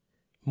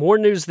More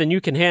news than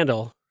you can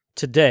handle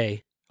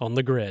today on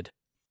The Grid.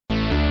 The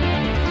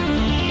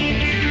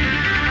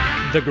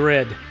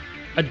Grid,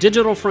 a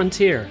digital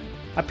frontier.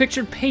 I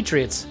pictured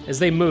patriots as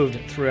they moved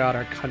throughout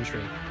our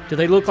country. Do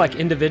they look like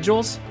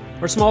individuals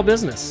or small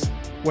business,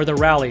 where the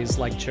rallies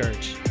like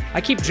church?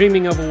 I keep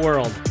dreaming of a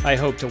world I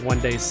hope to one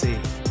day see.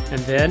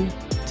 And then,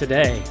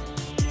 today,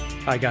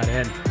 I got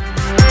in.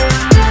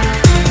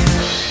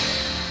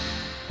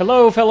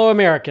 Hello, fellow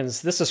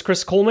Americans. This is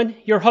Chris Coleman,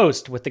 your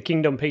host with the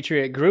Kingdom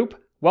Patriot Group.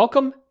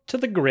 Welcome to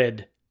The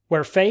Grid,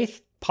 where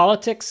faith,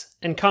 politics,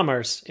 and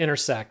commerce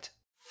intersect.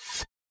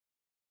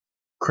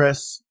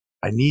 Chris,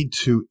 I need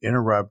to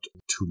interrupt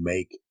to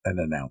make an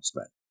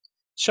announcement.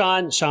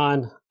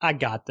 Sean, I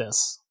got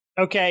this.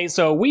 Okay,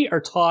 so we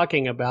are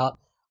talking about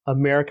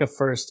America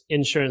First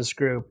Insurance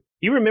Group.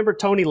 You remember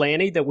Tony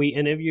Lanny that we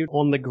interviewed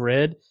on The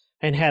Grid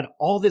and had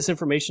all this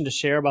information to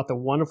share about the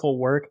wonderful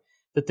work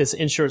that this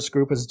insurance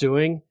group is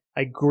doing?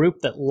 A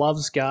group that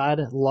loves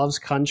God, loves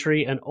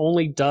country, and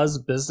only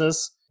does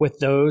business with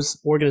those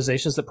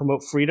organizations that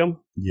promote freedom?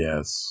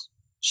 Yes.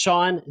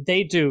 Sean,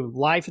 they do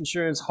life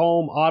insurance,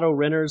 home, auto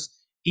renters,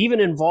 even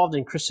involved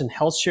in Christian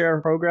health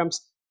share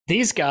programs.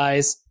 These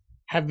guys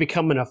have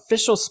become an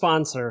official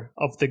sponsor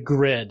of The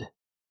Grid,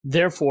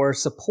 therefore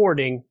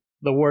supporting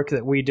the work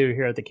that we do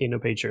here at the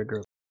Kingdom Patriot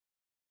Group.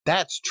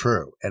 That's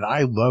true, and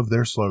I love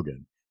their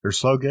slogan. Their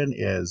slogan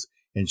is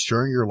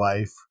ensuring your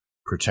life,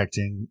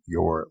 protecting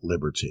your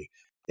liberty.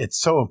 It's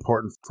so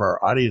important for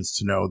our audience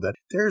to know that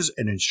there's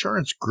an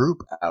insurance group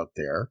out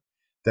there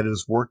that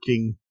is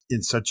working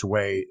in such a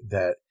way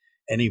that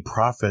any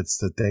profits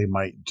that they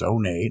might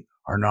donate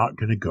are not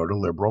going to go to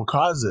liberal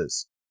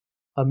causes.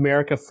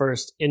 America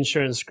First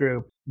Insurance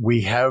Group.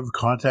 We have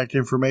contact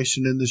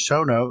information in the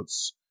show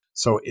notes.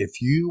 So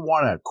if you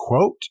want a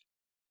quote,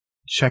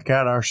 check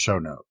out our show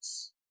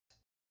notes.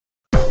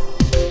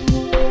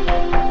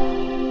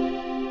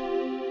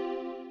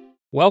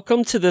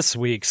 Welcome to this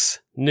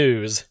week's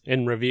News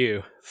in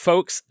Review.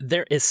 Folks,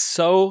 there is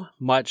so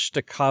much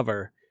to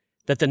cover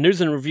that the News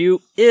in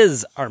Review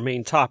is our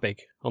main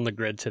topic on The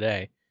Grid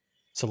today.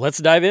 So let's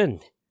dive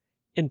in.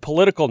 In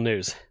political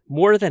news,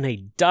 more than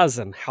a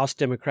dozen House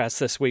Democrats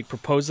this week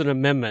proposed an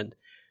amendment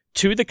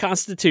to the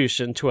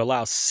Constitution to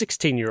allow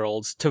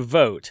 16-year-olds to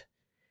vote.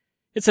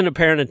 It's an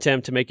apparent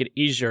attempt to make it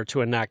easier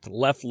to enact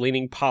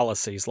left-leaning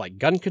policies like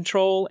gun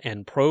control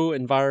and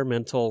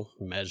pro-environmental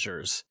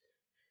measures.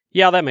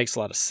 Yeah, that makes a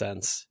lot of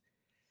sense.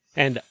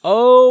 And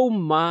oh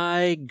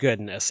my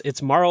goodness, it's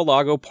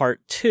Mar-a-Lago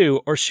Part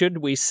 2, or should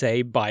we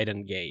say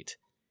Biden-gate.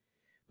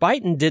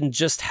 Biden didn't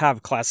just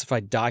have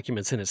classified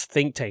documents in his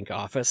think tank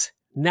office.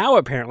 Now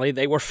apparently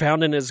they were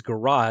found in his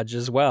garage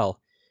as well.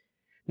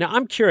 Now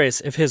I'm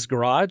curious if his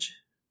garage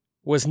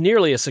was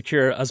nearly as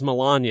secure as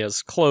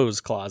Melania's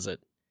clothes closet.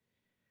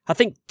 I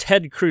think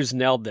Ted Cruz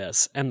nailed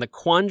this, and the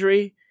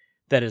quandary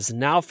that is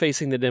now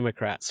facing the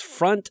Democrats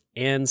front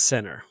and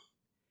center.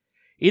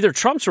 Either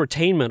Trump's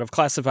retainment of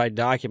classified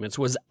documents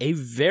was a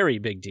very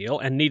big deal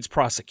and needs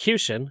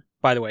prosecution,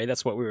 by the way,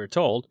 that's what we were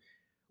told,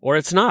 or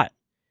it's not.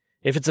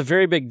 If it's a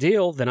very big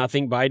deal, then I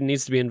think Biden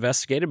needs to be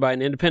investigated by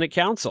an independent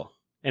counsel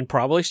and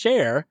probably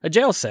share a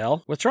jail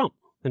cell with Trump.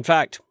 In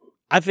fact,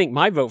 I think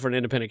my vote for an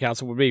independent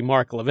counsel would be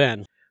Mark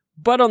Levin.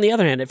 But on the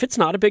other hand, if it's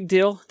not a big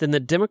deal, then the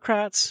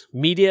Democrats,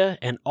 media,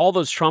 and all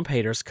those Trump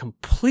haters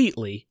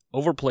completely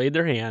overplayed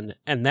their hand,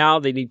 and now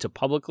they need to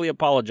publicly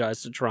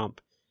apologize to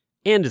Trump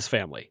and his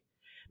family.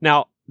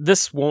 Now,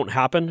 this won't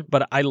happen,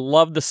 but I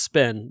love the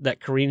spin that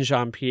Karine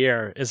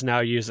Jean-Pierre is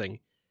now using.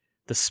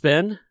 The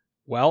spin?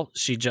 Well,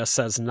 she just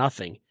says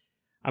nothing.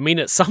 I mean,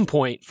 at some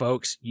point,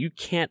 folks, you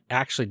can't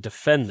actually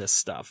defend this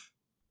stuff.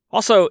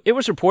 Also, it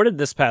was reported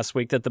this past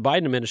week that the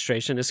Biden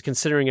administration is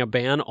considering a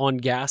ban on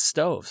gas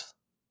stoves.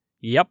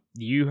 Yep,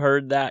 you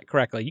heard that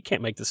correctly. You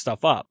can't make this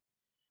stuff up.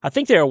 I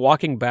think they are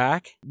walking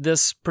back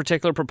this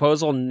particular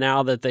proposal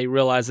now that they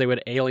realize they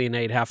would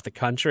alienate half the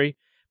country.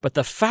 But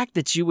the fact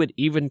that you would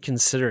even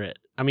consider it,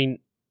 I mean,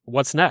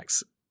 what's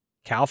next?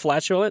 Cow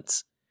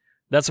flatulence?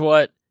 That's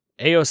what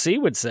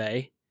AOC would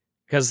say,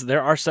 because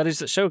there are studies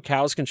that show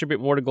cows contribute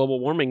more to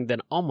global warming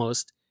than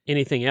almost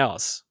anything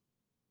else.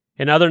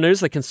 In other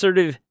news, the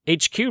Conservative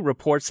HQ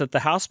reports that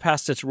the House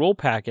passed its rule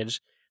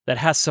package that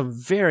has some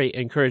very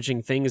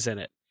encouraging things in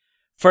it.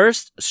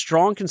 First,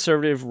 strong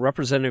conservative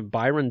Representative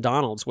Byron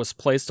Donalds was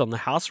placed on the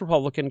House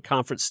Republican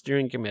Conference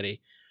Steering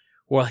Committee.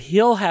 Well,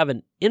 he'll have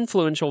an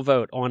influential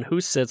vote on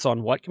who sits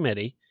on what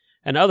committee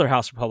and other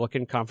House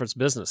Republican conference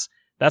business.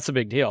 That's a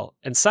big deal.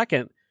 And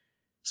second,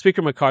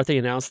 Speaker McCarthy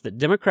announced that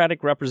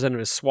Democratic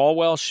Representatives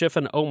Swalwell, Schiff,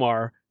 and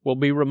Omar will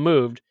be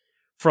removed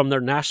from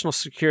their national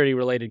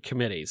security-related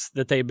committees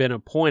that they've been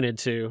appointed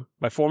to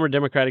by former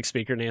Democratic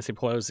Speaker Nancy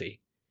Pelosi.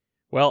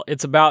 Well,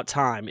 it's about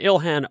time.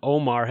 Ilhan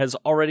Omar has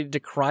already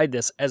decried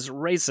this as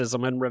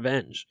racism and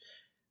revenge.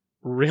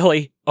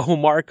 Really?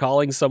 Omar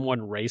calling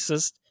someone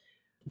racist?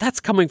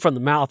 That's coming from the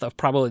mouth of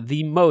probably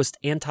the most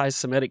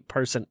anti-Semitic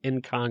person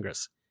in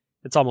Congress.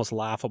 It's almost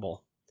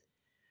laughable.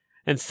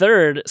 And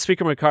third,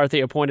 Speaker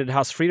McCarthy appointed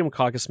House Freedom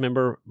Caucus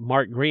member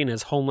Mark Green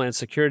as Homeland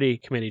Security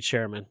Committee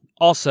chairman.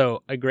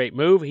 Also a great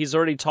move. He's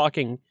already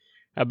talking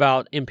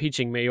about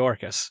impeaching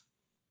Mayorkas.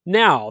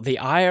 Now, the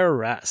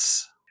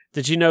IRS.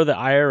 Did you know the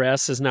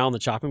IRS is now on the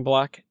chopping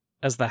block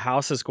as the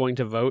House is going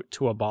to vote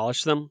to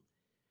abolish them?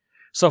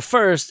 So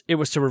first, it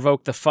was to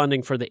revoke the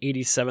funding for the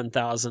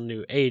 87,000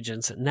 new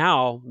agents.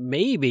 Now,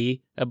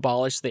 maybe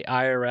abolish the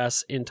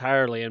IRS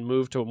entirely and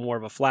move to more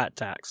of a flat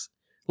tax.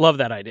 Love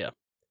that idea.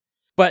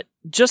 But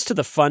just to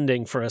the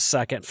funding for a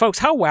second. Folks,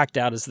 how whacked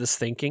out is this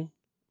thinking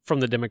from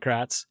the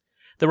Democrats?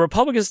 The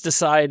Republicans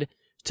decide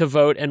to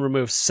vote and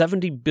remove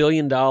 $70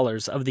 billion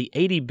of the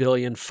 $80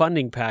 billion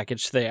funding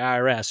package to the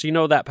IRS. You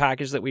know that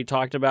package that we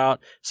talked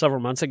about several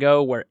months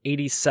ago where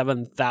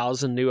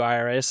 87,000 new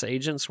IRS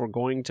agents were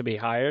going to be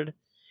hired?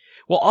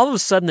 Well, all of a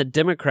sudden, the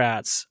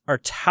Democrats are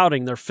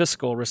touting their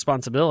fiscal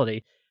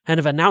responsibility and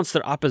have announced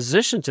their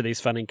opposition to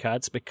these funding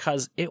cuts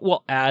because it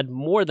will add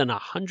more than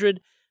 $100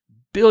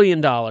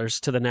 billion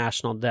to the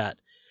national debt.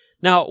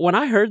 Now, when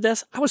I heard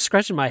this, I was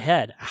scratching my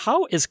head.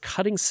 How is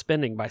cutting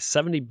spending by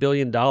 $70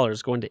 billion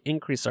going to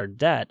increase our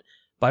debt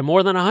by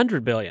more than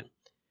 $100 billion?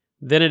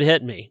 Then it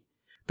hit me,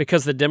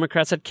 because the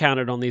Democrats had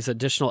counted on these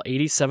additional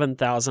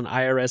 87,000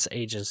 IRS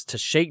agents to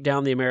shake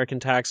down the American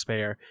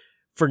taxpayer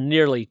for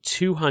nearly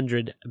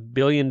 $200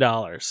 billion,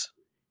 at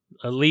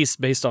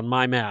least based on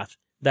my math.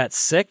 That's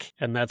sick,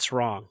 and that's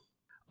wrong.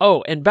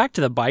 Oh, and back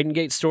to the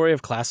Bidengate story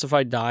of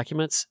classified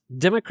documents,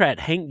 Democrat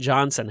Hank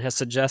Johnson has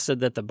suggested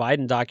that the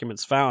Biden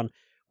documents found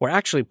were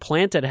actually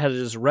planted at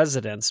his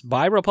residence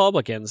by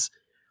Republicans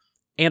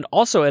and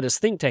also at his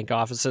think tank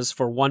offices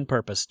for one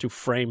purpose, to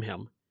frame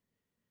him.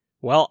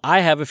 Well, I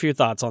have a few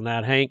thoughts on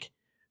that, Hank.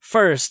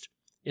 First,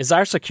 is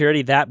our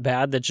security that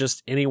bad that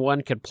just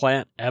anyone could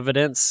plant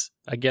evidence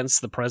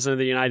against the President of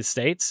the United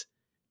States?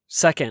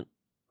 Second,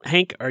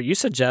 Hank, are you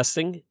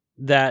suggesting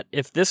that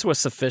if this was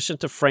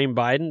sufficient to frame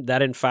Biden,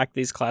 that in fact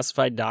these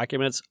classified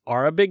documents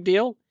are a big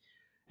deal?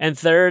 And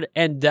third,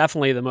 and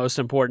definitely the most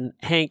important,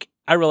 Hank,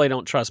 I really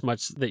don't trust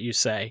much that you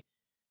say.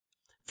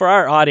 For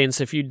our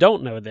audience, if you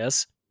don't know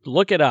this,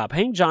 look it up.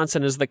 Hank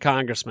Johnson is the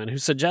congressman who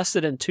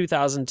suggested in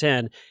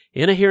 2010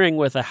 in a hearing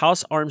with the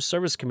House Armed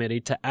Service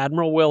Committee to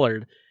Admiral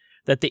Willard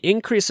that the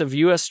increase of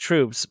U.S.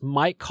 troops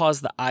might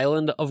cause the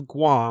island of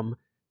Guam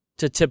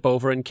to tip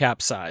over and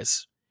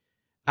capsize.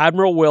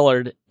 Admiral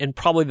Willard, in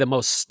probably the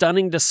most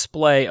stunning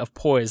display of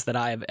poise that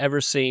I have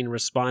ever seen,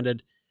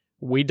 responded,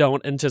 "We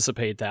don't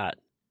anticipate that."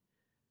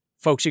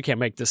 Folks, you can't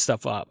make this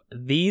stuff up.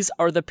 These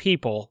are the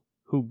people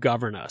who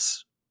govern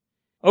us.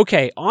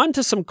 Okay, on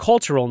to some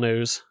cultural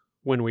news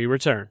when we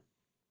return.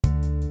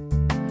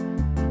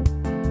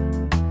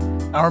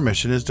 Our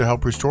mission is to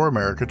help restore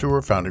America to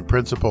her founding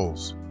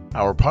principles.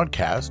 Our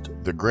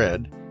podcast, The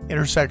Grid,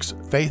 intersects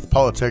faith,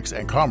 politics,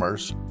 and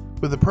commerce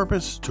with the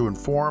purpose to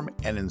inform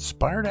and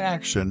inspire to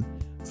action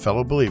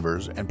fellow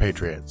believers and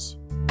patriots.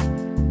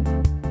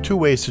 2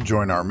 ways to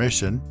join our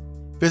mission.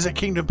 Visit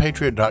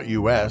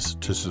kingdompatriot.us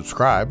to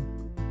subscribe.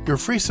 Your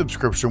free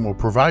subscription will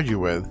provide you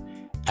with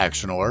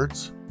action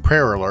alerts,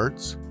 prayer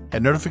alerts,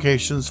 and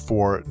notifications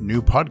for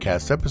new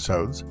podcast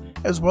episodes,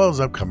 as well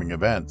as upcoming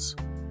events.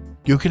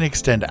 You can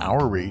extend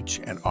our reach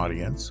and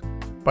audience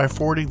by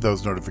forwarding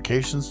those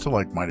notifications to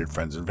like-minded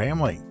friends and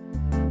family.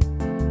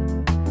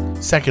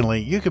 Secondly,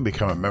 you can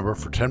become a member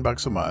for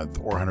 $10 a month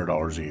or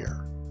 $100 a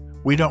year.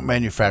 We don't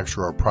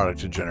manufacture our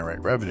product to generate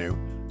revenue,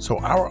 so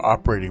our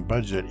operating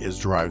budget is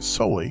derived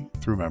solely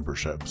through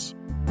memberships.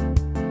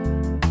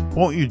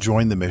 Won't you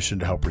join the mission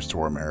to help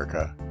restore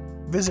America?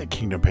 Visit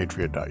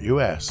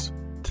kingdompatriot.us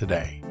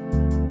today.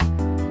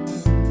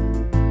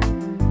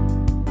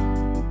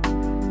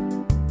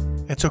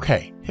 It's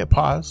okay. Hit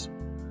pause,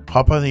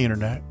 hop on the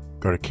internet,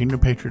 go to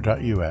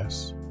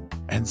kingdompatriot.us,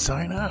 and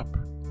sign up.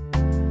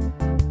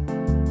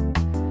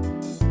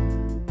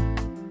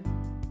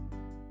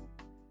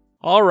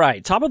 All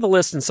right, top of the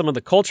list in some of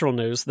the cultural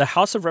news, the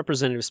House of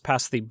Representatives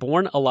passed the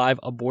Born Alive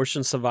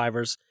Abortion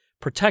Survivors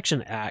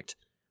Protection Act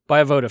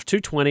by a vote of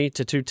 220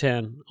 to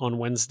 210 on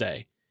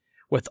Wednesday,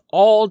 with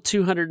all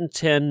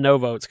 210 no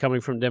votes coming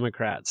from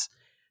Democrats.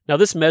 Now,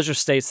 this measure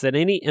states that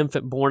any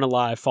infant born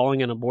alive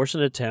following an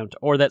abortion attempt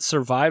or that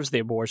survives the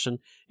abortion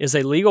is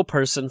a legal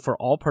person for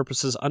all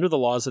purposes under the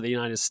laws of the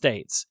United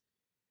States.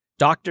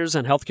 Doctors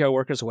and healthcare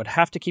workers would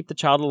have to keep the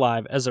child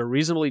alive as a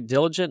reasonably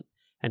diligent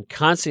and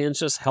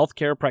conscientious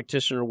healthcare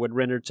practitioner would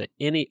render to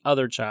any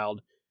other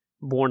child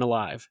born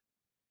alive.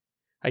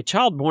 A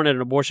child born at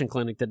an abortion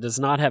clinic that does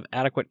not have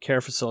adequate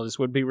care facilities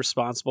would be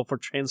responsible for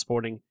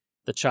transporting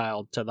the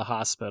child to the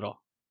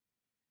hospital.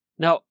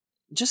 Now,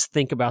 just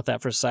think about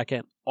that for a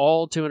second.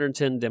 All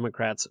 210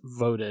 Democrats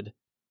voted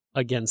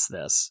against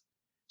this.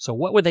 So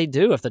what would they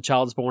do if the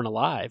child's born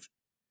alive?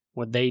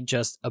 Would they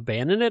just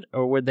abandon it,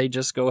 or would they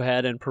just go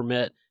ahead and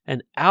permit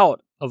an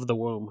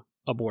out-of-the-womb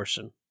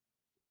abortion?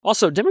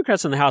 Also,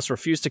 Democrats in the House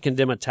refused to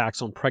condemn a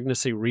tax on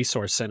pregnancy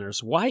resource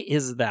centers. Why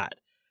is that?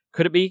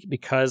 Could it be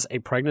because a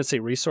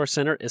pregnancy resource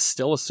center is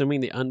still assuming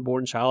the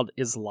unborn child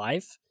is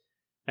life?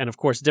 And of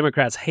course,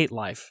 Democrats hate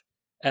life,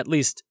 at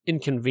least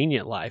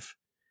inconvenient life.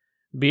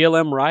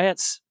 BLM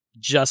riots?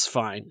 Just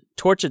fine.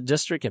 Torch a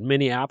district in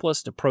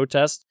Minneapolis to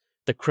protest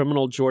the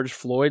criminal George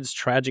Floyd's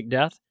tragic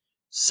death?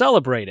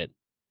 Celebrate it.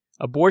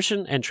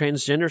 Abortion and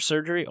transgender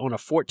surgery on a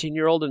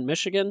 14-year-old in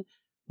Michigan?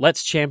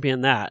 Let's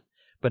champion that.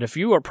 But if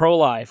you are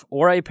pro-life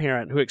or a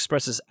parent who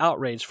expresses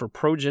outrage for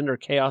pro-gender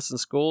chaos in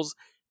schools,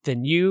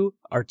 then you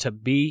are to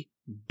be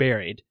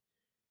buried.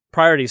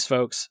 Priorities,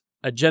 folks.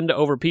 Agenda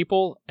over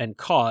people and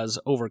cause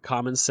over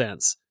common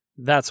sense.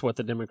 That's what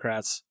the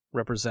Democrats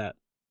represent.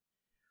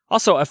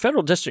 Also, a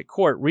federal district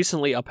court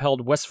recently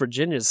upheld West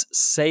Virginia's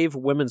Save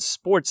Women's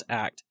Sports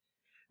Act,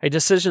 a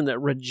decision that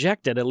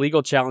rejected a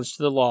legal challenge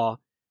to the law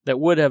that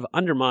would have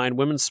undermined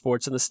women's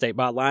sports in the state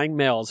by allowing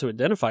males who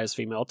identify as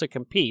female to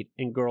compete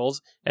in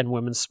girls' and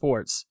women's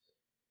sports.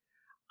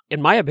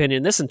 In my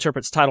opinion, this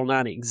interprets Title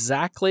IX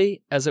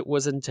exactly as it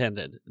was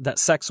intended, that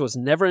sex was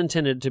never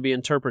intended to be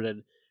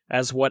interpreted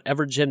as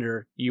whatever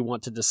gender you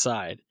want to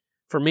decide.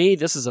 For me,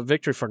 this is a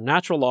victory for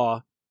natural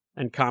law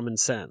and common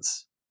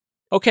sense.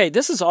 Okay,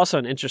 this is also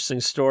an interesting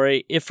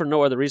story, if for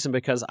no other reason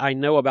because I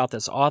know about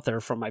this author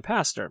from my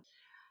pastor.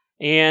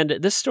 And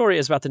this story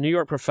is about the New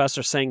York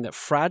professor saying that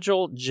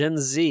fragile Gen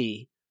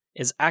Z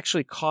is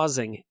actually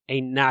causing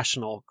a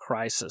national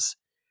crisis.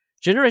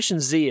 Generation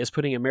Z is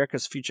putting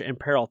America's future in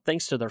peril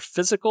thanks to their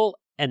physical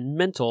and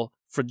mental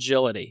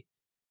fragility.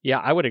 Yeah,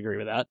 I would agree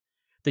with that.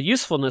 The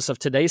usefulness of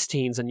today's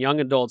teens and young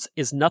adults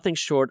is nothing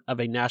short of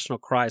a national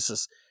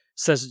crisis,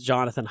 says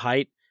Jonathan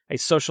Haidt, a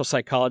social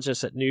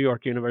psychologist at New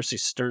York University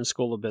Stern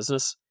School of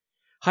Business.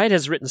 Haidt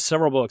has written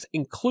several books,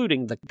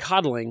 including The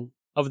Coddling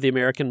of the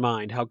American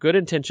Mind, How Good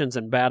Intentions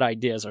and Bad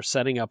Ideas Are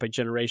Setting Up a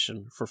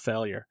Generation for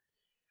Failure.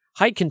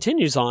 Haidt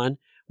continues on,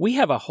 we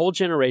have a whole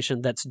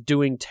generation that's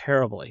doing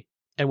terribly,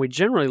 and we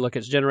generally look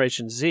at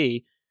Generation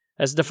Z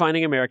as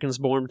defining Americans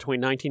born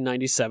between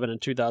 1997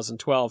 and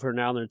 2012 who are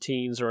now in their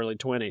teens or early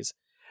 20s.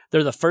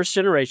 They're the first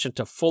generation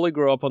to fully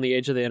grow up on the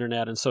age of the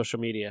internet and social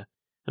media,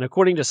 and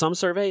according to some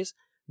surveys,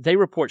 they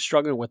report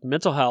struggling with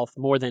mental health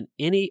more than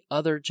any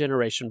other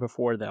generation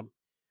before them.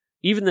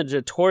 Even the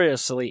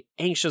notoriously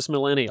anxious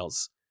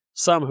millennials,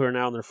 some who are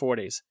now in their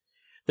 40s.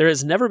 There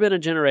has never been a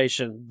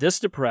generation this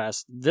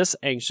depressed, this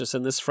anxious,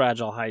 and this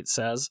fragile, Haidt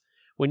says.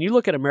 When you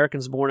look at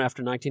Americans born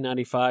after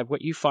 1995,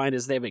 what you find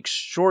is they have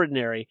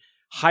extraordinary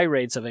high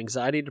rates of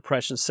anxiety,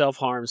 depression,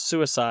 self-harm,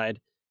 suicide,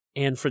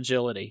 and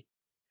fragility.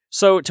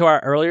 So, to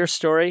our earlier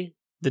story,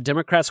 the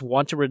Democrats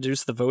want to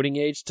reduce the voting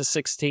age to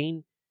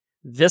 16.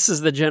 This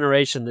is the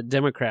generation the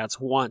Democrats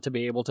want to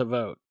be able to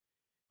vote.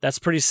 That's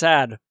pretty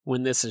sad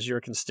when this is your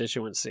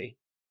constituency.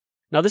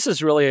 Now, this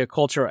is really a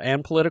cultural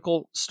and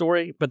political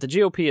story, but the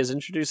GOP is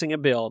introducing a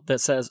bill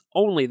that says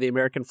only the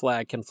American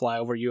flag can fly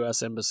over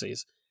U.S.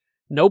 embassies.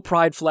 No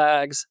pride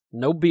flags,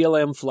 no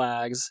BLM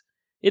flags.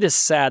 It is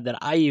sad that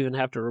I even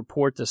have to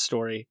report this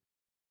story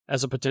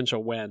as a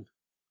potential win.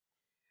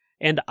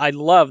 And I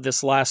love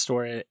this last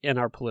story in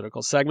our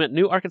political segment.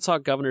 New Arkansas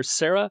Governor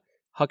Sarah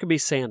Huckabee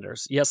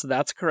Sanders. Yes,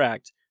 that's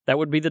correct. That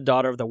would be the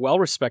daughter of the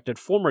well-respected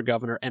former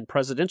governor and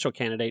presidential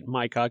candidate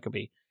Mike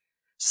Huckabee.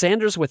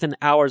 Sanders, within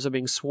hours of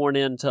being sworn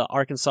into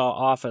Arkansas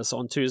office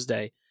on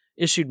Tuesday,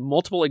 issued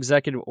multiple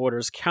executive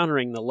orders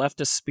countering the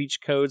leftist speech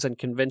codes and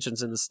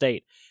conventions in the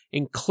state,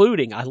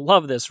 including, I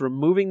love this,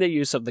 removing the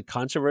use of the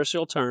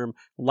controversial term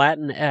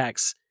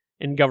Latinx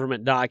in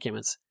government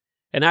documents.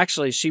 And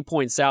actually, she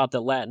points out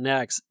that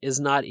Latinx is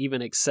not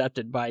even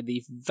accepted by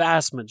the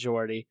vast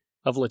majority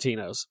of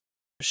Latinos.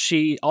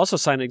 She also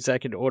signed an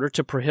executive order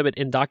to prohibit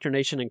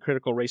indoctrination in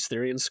critical race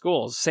theory in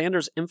schools.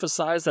 Sanders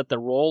emphasized that the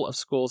role of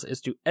schools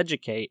is to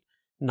educate,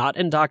 not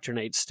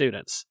indoctrinate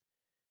students.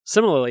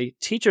 Similarly,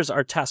 teachers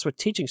are tasked with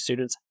teaching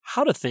students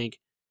how to think,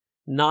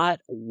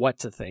 not what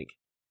to think.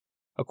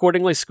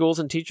 Accordingly, schools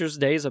and teachers'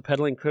 days of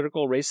peddling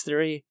critical race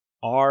theory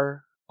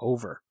are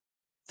over.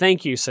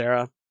 Thank you,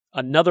 Sarah.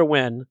 Another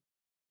win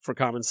for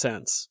common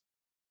sense.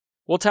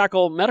 We'll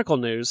tackle medical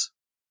news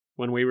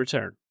when we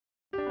return.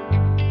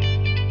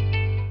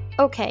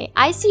 Okay,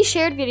 I see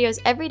shared videos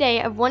every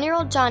day of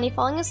 1-year-old Johnny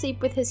falling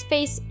asleep with his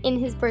face in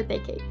his birthday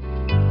cake.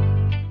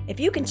 If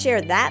you can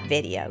share that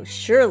video,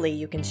 surely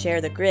you can share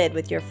the grid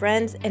with your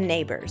friends and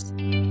neighbors.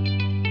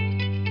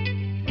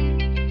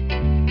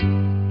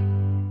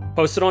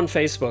 Post it on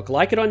Facebook,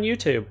 like it on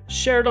YouTube,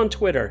 share it on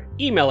Twitter,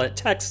 email it,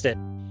 text it.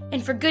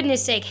 And for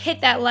goodness sake, hit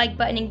that like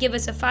button and give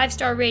us a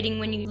 5-star rating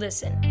when you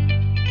listen.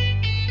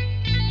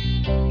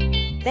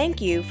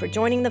 Thank you for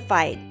joining the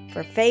fight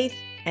for faith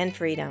and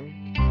freedom.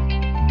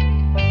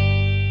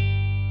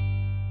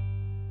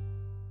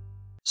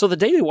 So the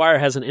Daily Wire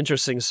has an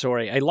interesting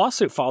story. A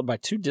lawsuit filed by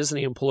 2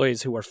 Disney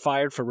employees who were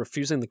fired for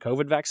refusing the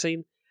COVID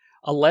vaccine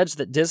alleged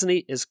that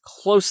Disney is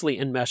closely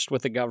enmeshed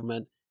with the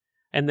government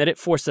and that it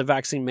forced a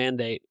vaccine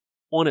mandate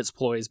on its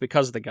employees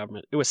because of the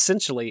government. It was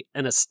essentially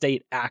an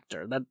estate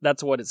actor.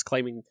 That's what it's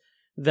claiming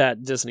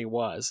that Disney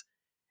was.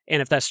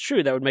 And if that's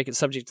true, that would make it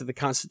subject to the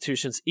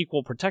Constitution's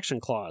Equal Protection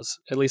Clause.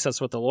 At least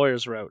that's what the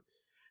lawyers wrote.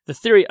 The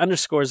theory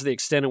underscores the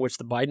extent in which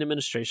the Biden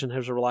administration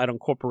has relied on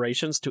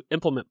corporations to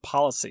implement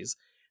policies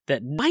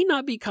that might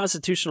not be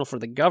constitutional for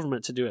the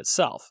government to do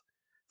itself,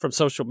 from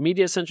social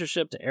media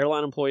censorship to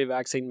airline employee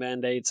vaccine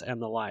mandates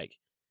and the like.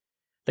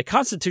 The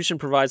Constitution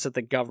provides that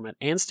the government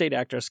and state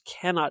actors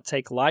cannot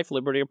take life,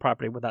 liberty, or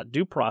property without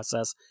due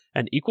process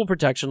and equal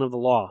protection of the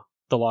law,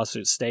 the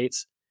lawsuit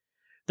states.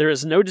 There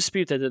is no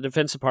dispute that the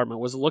Defense Department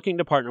was looking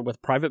to partner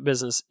with private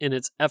business in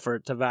its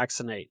effort to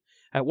vaccinate.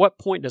 At what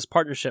point does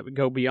partnership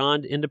go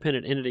beyond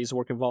independent entities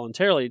working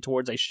voluntarily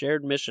towards a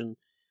shared mission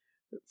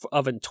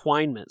of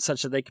entwinement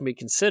such that they can be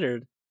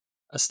considered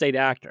a state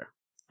actor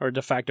or a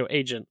de facto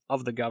agent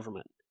of the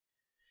government?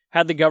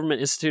 Had the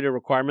government instituted a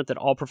requirement that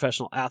all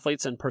professional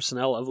athletes and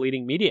personnel of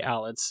leading media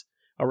outlets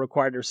are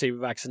required to receive a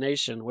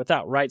vaccination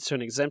without rights to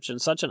an exemption,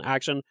 such an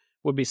action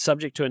would be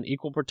subject to an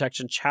equal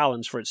protection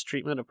challenge for its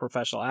treatment of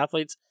professional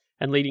athletes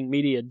and leading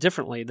media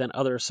differently than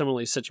other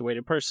similarly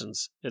situated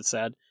persons, it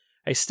said.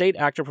 A state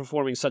actor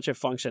performing such a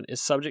function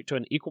is subject to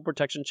an equal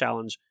protection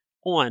challenge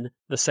on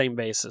the same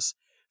basis.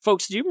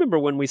 Folks, do you remember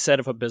when we said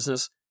if a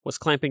business was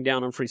clamping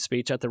down on free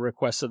speech at the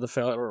request of the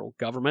federal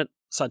government,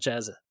 such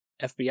as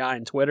FBI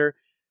and Twitter?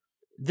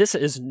 This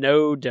is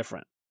no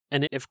different.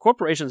 And if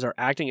corporations are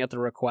acting at the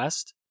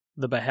request,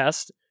 the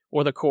behest,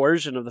 or the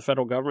coercion of the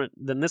federal government,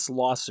 then this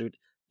lawsuit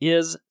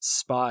is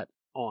spot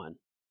on.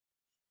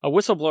 A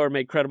whistleblower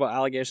made credible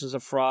allegations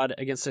of fraud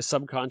against a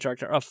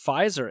subcontractor of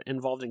Pfizer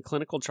involved in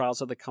clinical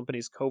trials of the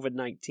company's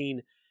COVID-19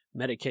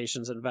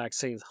 medications and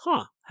vaccines.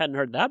 Hadn't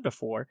heard that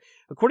before.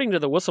 According to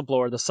the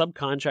whistleblower, the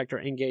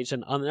subcontractor engaged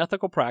in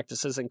unethical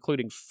practices,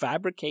 including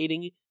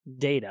fabricating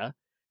data,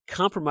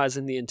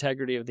 compromising the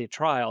integrity of the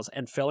trials,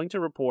 and failing to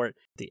report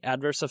the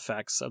adverse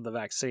effects of the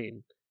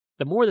vaccine.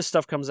 The more this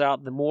stuff comes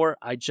out, the more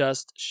I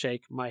just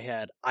shake my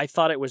head. I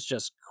thought it was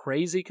just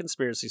crazy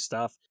conspiracy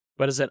stuff,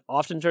 but as it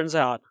often turns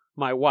out,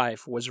 my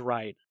wife was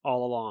right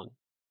all along.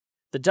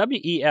 The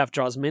WEF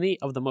draws many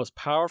of the most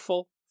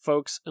powerful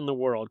folks in the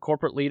world,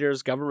 corporate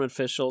leaders, government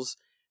officials,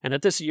 and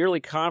at this yearly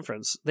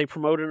conference, they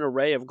promote an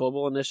array of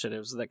global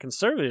initiatives that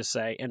conservatives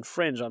say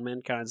infringe on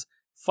mankind's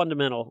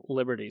fundamental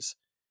liberties.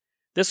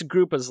 This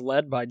group is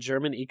led by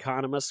German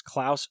economist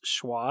Klaus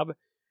Schwab,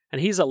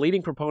 and he's a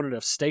leading proponent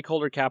of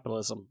stakeholder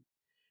capitalism.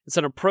 It's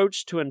an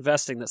approach to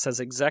investing that says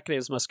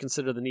executives must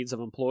consider the needs of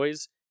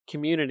employees,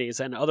 communities,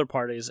 and other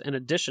parties in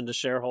addition to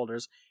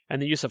shareholders,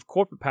 and the use of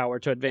corporate power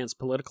to advance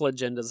political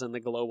agendas in the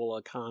global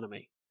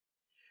economy.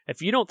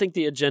 If you don't think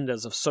the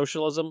agendas of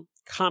socialism,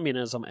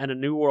 communism, and a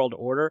new world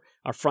order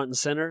are front and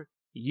center,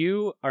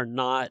 you are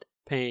not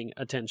paying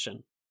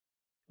attention.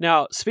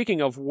 Now,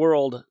 speaking of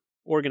world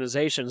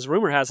organizations,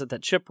 rumor has it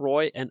that Chip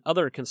Roy and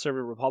other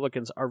conservative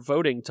Republicans are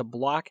voting to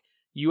block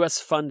U.S.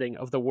 funding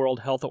of the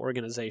World Health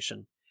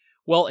Organization.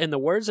 Well, in the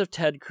words of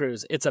Ted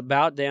Cruz, it's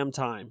about damn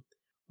time.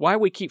 Why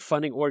we keep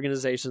funding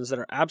organizations that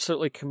are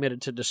absolutely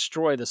committed to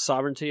destroy the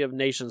sovereignty of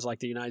nations like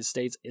the United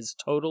States is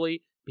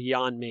totally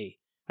beyond me.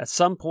 At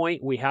some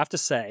point, we have to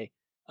say,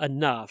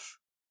 enough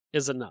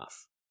is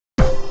enough.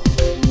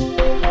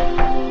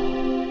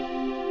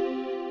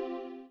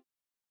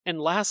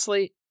 And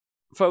lastly,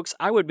 folks,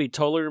 I would be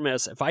totally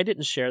remiss if I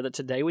didn't share that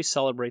today we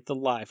celebrate the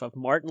life of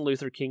Martin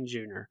Luther King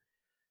Jr.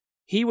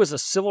 He was a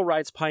civil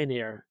rights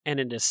pioneer, and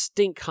in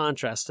distinct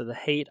contrast to the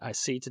hate I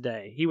see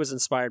today, he was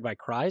inspired by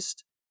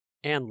Christ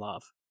and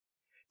love.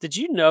 Did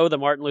you know that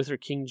Martin Luther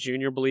King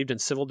Jr. believed in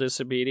civil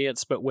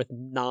disobedience, but with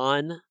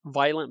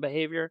non-violent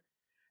behavior?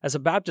 As a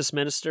Baptist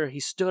minister, he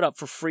stood up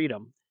for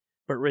freedom,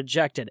 but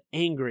rejected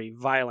angry,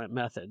 violent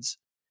methods.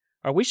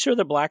 Are we sure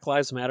that Black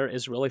Lives Matter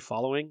is really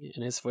following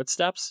in his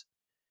footsteps?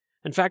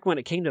 In fact, when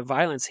it came to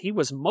violence, he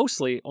was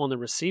mostly on the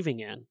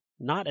receiving end,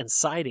 not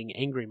inciting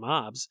angry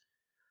mobs.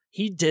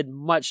 He did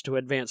much to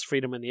advance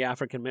freedom in the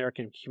African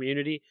American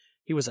community.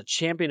 He was a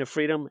champion of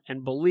freedom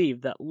and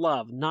believed that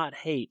love, not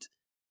hate,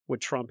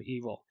 would trump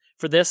evil.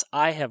 For this,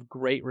 I have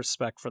great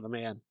respect for the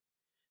man.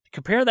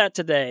 Compare that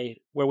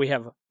today, where we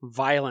have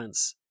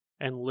violence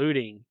and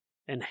looting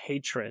and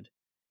hatred.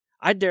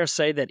 I dare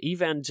say that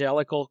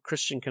evangelical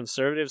Christian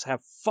conservatives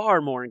have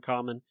far more in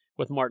common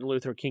with Martin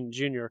Luther King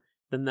Jr.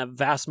 than the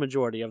vast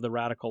majority of the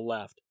radical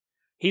left.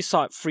 He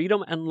sought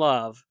freedom and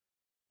love,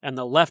 and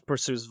the left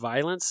pursues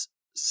violence,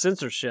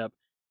 censorship,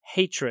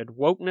 hatred,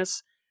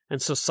 wokeness,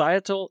 and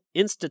societal,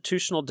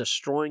 institutional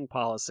destroying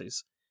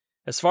policies.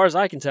 As far as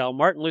I can tell,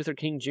 Martin Luther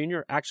King Jr.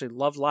 actually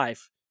loved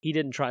life. He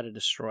didn't try to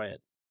destroy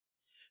it.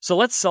 So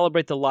let's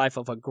celebrate the life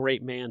of a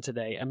great man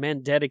today, a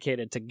man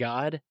dedicated to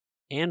God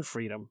and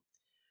freedom.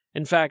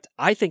 In fact,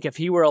 I think if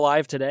he were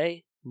alive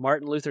today,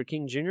 Martin Luther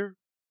King Jr.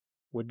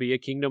 would be a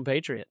kingdom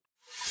patriot.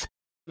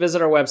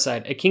 Visit our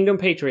website at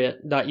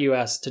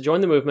kingdompatriot.us to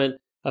join the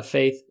movement of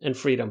faith and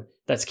freedom.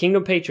 That's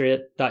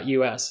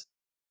kingdompatriot.us.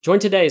 Join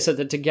today so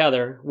that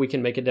together we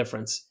can make a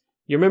difference.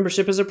 Your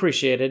membership is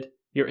appreciated,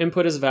 your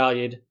input is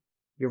valued,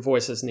 your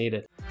voice is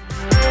needed.